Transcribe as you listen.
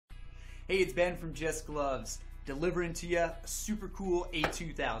Hey, it's Ben from JustGloves, delivering to you a super cool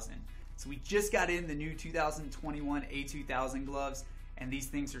A2000. So we just got in the new 2021 A2000 gloves, and these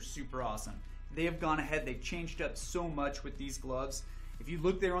things are super awesome. They have gone ahead, they've changed up so much with these gloves. If you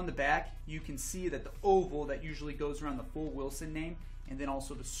look there on the back, you can see that the oval that usually goes around the full Wilson name, and then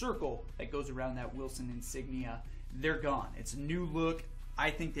also the circle that goes around that Wilson insignia, they're gone. It's a new look. I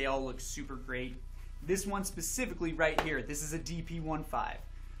think they all look super great. This one specifically right here, this is a DP15.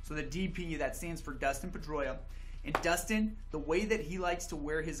 So the DP, that stands for Dustin Pedroia. And Dustin, the way that he likes to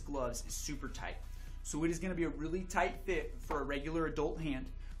wear his gloves is super tight. So it is going to be a really tight fit for a regular adult hand.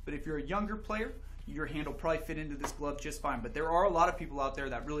 But if you're a younger player, your hand will probably fit into this glove just fine. But there are a lot of people out there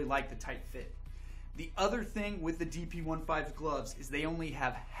that really like the tight fit. The other thing with the DP15 gloves is they only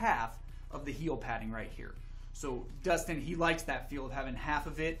have half of the heel padding right here. So Dustin, he likes that feel of having half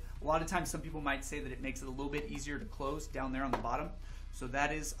of it. A lot of times some people might say that it makes it a little bit easier to close down there on the bottom. So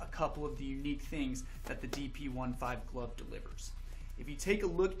that is a couple of the unique things that the DP15 glove delivers. If you take a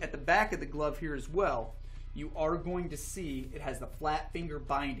look at the back of the glove here as well, you are going to see it has the flat finger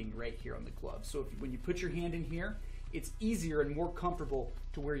binding right here on the glove. So when you put your hand in here, it's easier and more comfortable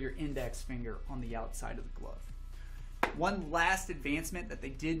to wear your index finger on the outside of the glove. One last advancement that they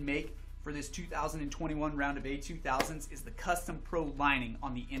did make for this 2021 round of A2000s is the Custom Pro lining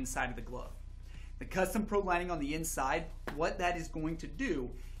on the inside of the glove. The Custom Pro lining on the inside, what that is going to do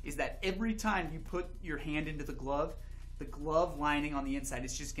is that every time you put your hand into the glove lining on the inside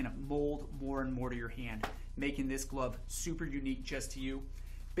is just going to mold more and more to your hand, making this glove super unique just to you.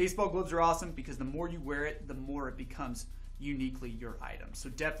 Baseball gloves are awesome because the more you wear it, the more it becomes uniquely your item. So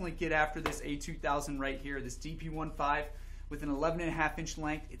definitely get after this A2000 right here, this DP15 with an 11.5-inch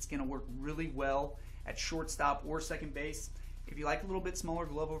length. It's going to work really well at shortstop or second base. If you like a little bit smaller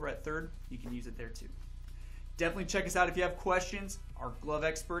glove over at third, you can use it there too. Definitely check us out if you have questions. Our glove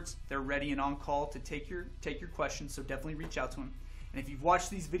experts, they're ready and on call to take your questions, so definitely reach out to them. And if you've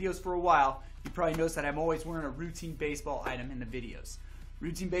watched these videos for a while, you probably noticed that I'm always wearing a Routine Baseball item in the videos.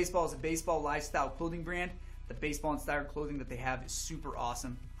 Routine Baseball is a baseball lifestyle clothing brand. The baseball inspired clothing that they have is super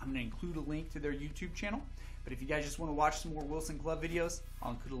awesome. I'm going to include a link to their YouTube channel, but if you guys just want to watch some more Wilson glove videos,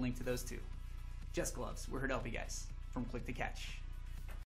 I'll include a link to those too. JustGloves, we're here to help you guys. From click to catch.